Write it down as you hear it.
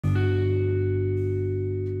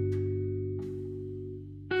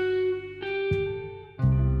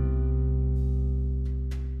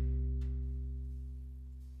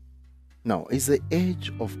Now, is the age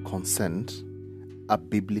of consent a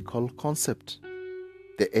biblical concept?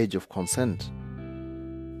 The age of consent.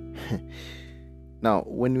 Now,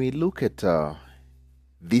 when we look at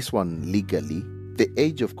this one legally, the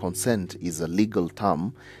age of consent is a legal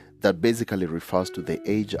term that basically refers to the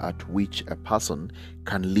age at which a person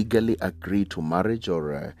can legally agree to marriage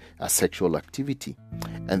or a sexual activity.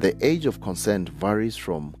 And the age of consent varies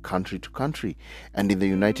from country to country. And in the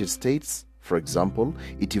United States, for example,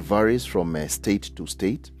 it varies from state to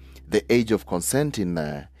state. The age of consent in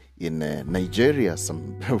Nigeria,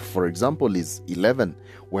 for example, is 11,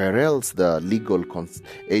 whereas the legal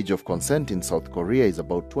age of consent in South Korea is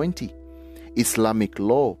about 20. Islamic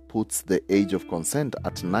law puts the age of consent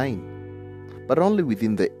at 9, but only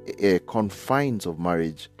within the confines of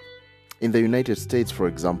marriage. In the United States, for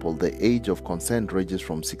example, the age of consent ranges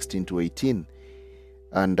from 16 to 18,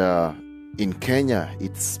 and in Kenya,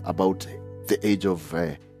 it's about the age of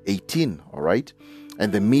 18, all right?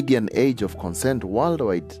 And the median age of consent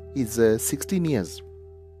worldwide is 16 years.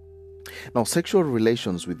 Now, sexual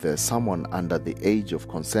relations with someone under the age of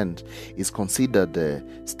consent is considered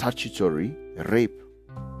statutory rape,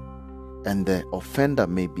 and the offender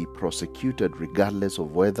may be prosecuted regardless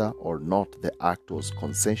of whether or not the act was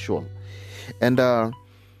consensual. And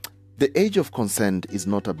the age of consent is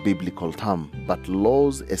not a biblical term, but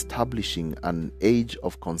laws establishing an age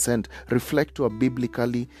of consent reflect to a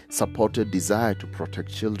biblically supported desire to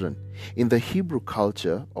protect children. In the Hebrew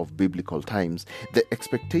culture of biblical times, the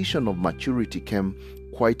expectation of maturity came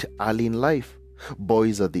quite early in life.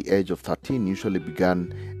 Boys at the age of 13 usually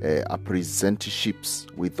began apprenticeships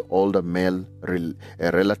with older male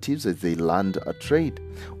relatives as they learned a trade.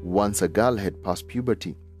 Once a girl had passed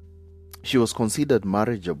puberty, she was considered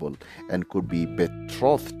marriageable and could be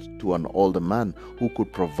betrothed to an older man who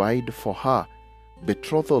could provide for her,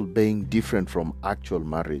 betrothal being different from actual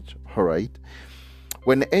marriage. All right?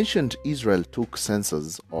 When ancient Israel took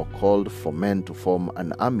census or called for men to form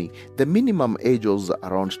an army, the minimum age was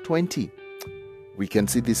around 20. We can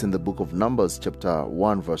see this in the book of Numbers, chapter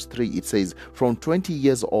 1, verse 3. It says, "From 20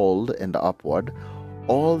 years old and upward,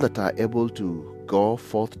 all that are able to go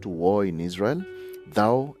forth to war in Israel,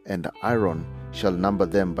 thou and Aaron shall number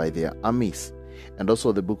them by their armies." And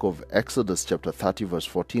also the book of Exodus chapter 30 verse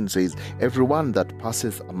 14 says, "Everyone that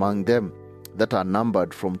passeth among them that are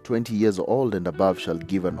numbered from 20 years old and above shall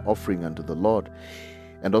give an offering unto the Lord."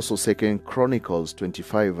 And also 2 Chronicles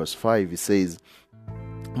 25 verse 5, it says,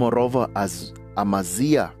 "Moreover, as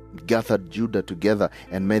Amaziah gathered Judah together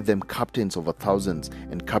and made them captains over thousands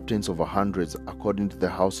and captains over hundreds according to the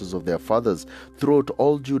houses of their fathers throughout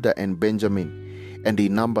all Judah and Benjamin. And he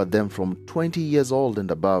numbered them from 20 years old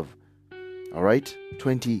and above." All right?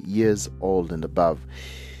 20 years old and above.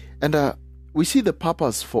 And we see the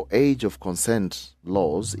purpose for age of consent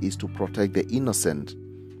laws is to protect the innocent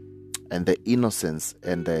and the innocence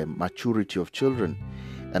and the maturity of children.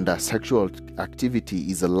 And sexual activity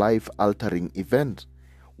is a life-altering event,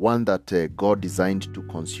 one that God designed to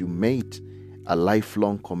consummate a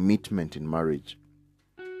lifelong commitment in marriage.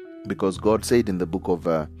 Because God said in the book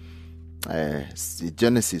of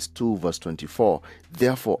Genesis 2 verse 24,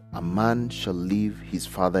 "Therefore a man shall leave his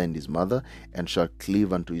father and his mother, and shall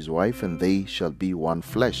cleave unto his wife, and they shall be one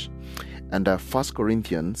flesh." And 1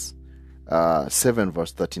 Corinthians 7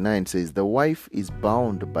 verse 39 says, "The wife is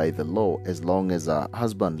bound by the law as long as her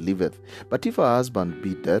husband liveth. But if her husband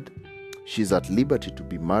be dead, she is at liberty to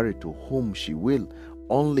be married to whom she will,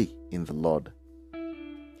 only in the Lord."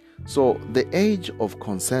 So the age of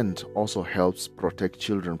consent also helps protect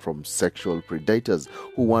children from sexual predators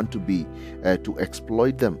who want to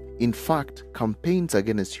exploit them. In fact, campaigns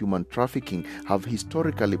against human trafficking have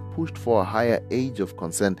historically pushed for a higher age of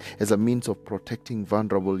consent as a means of protecting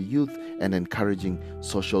vulnerable youth and encouraging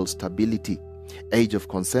social stability. Age of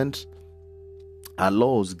consent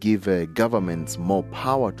laws give governments more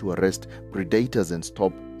power to arrest predators and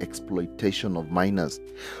stop exploitation of minors.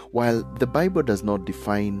 While the Bible does not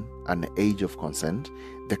define an age of consent,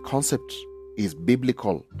 the concept is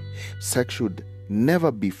biblical. Sex should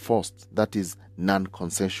never be forced, that is,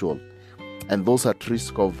 non-consensual. And those at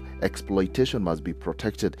risk of exploitation must be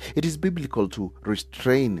protected. It is biblical to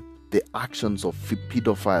restrain the actions of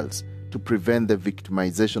pedophiles, to prevent the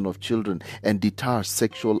victimization of children, and deter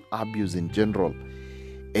sexual abuse in general.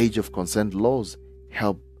 Age of consent laws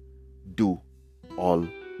help do all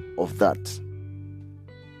of that.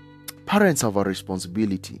 Parents have a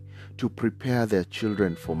responsibility to prepare their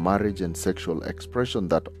children for marriage and sexual expression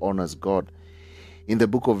that honors God. In the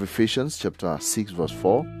book of Ephesians chapter 6 verse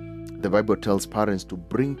 4, the Bible tells parents to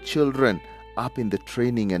bring children up in the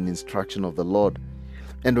training and instruction of the Lord.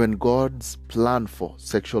 And when God's plan for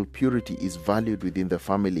sexual purity is valued within the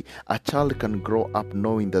family, a child can grow up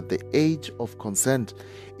knowing that the age of consent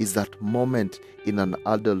is that moment in an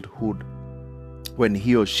adulthood when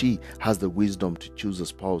he or she has the wisdom to choose a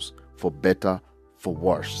spouse, for better, for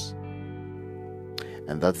worse.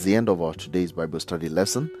 And that's the end of our today's Bible study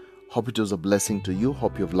lesson. Hope it was a blessing to you.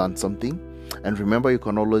 Hope you've learned something. And remember, you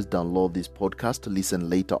can always download this podcast to listen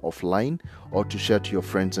later offline or to share to your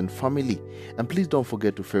friends and family. And please don't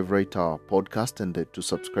forget to favorite our podcast and to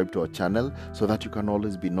subscribe to our channel so that you can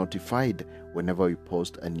always be notified whenever we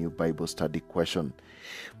post a new Bible study question.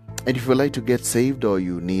 And if you'd like to get saved or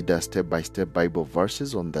you need a step-by-step Bible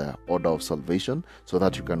verses on the order of salvation so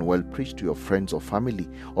that you can well preach to your friends or family,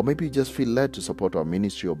 or maybe you just feel led to support our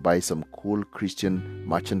ministry or buy some cool Christian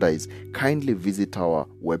merchandise, kindly visit our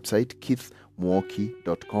website,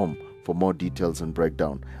 keithmuoki.com, for more details and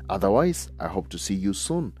breakdown. Otherwise, I hope to see you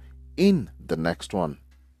soon in the next one.